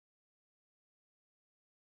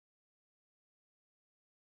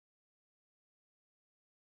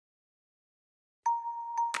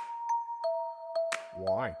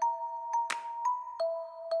Why?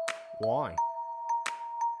 Why?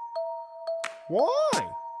 Why?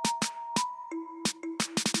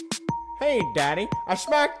 Hey, Daddy, I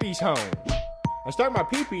smacked these hoes. I stuck my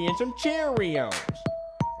pee-pee in some Cheerios.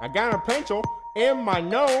 I got a pencil in my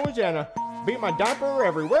nose and I beat my diaper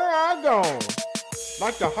everywhere I go.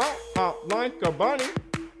 Like a hop like a bunny,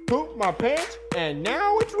 poop my pants and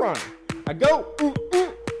now it's running. I go, ooh,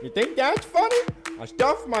 ooh, you think that's funny? I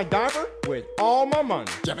stuff my diaper with all my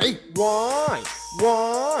money. J.U.M.P. Why?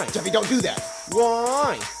 Why? J.U.M.P. don't do that.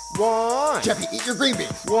 Why? Why? J.U.M.P. eat your green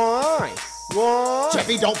beans. Why? Why?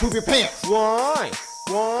 J.U.M.P. don't poop your pants. Why?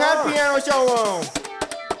 Why? Cat piano solo.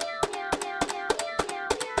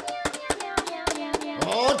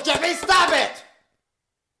 Oh, J.U.M.P. stop it!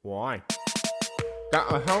 Why?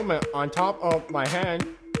 Got a helmet on top of my head.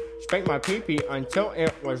 Spanked my pee-pee until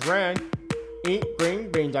it was red. Eat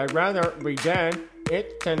green beans, I'd rather be dead.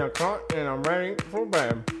 It's 10 o'clock and I'm ready for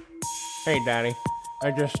bed. Hey, Daddy,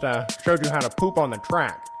 I just showed you how to poop on the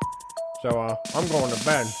track. So I'm going to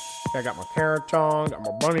bed. I got my carrots on, got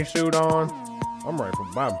my bunny suit on. I'm ready for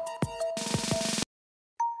bed.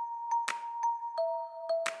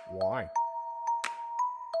 Why?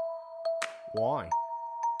 Why?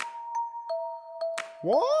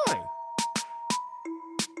 Why?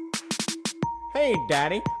 Hey,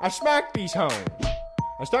 Daddy, I smacked these hoes.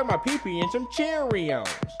 I stuck my pee-pee in some Cheerios.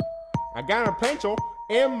 I got a pencil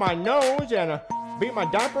in my nose and I beat my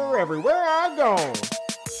diaper everywhere I go.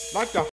 Like a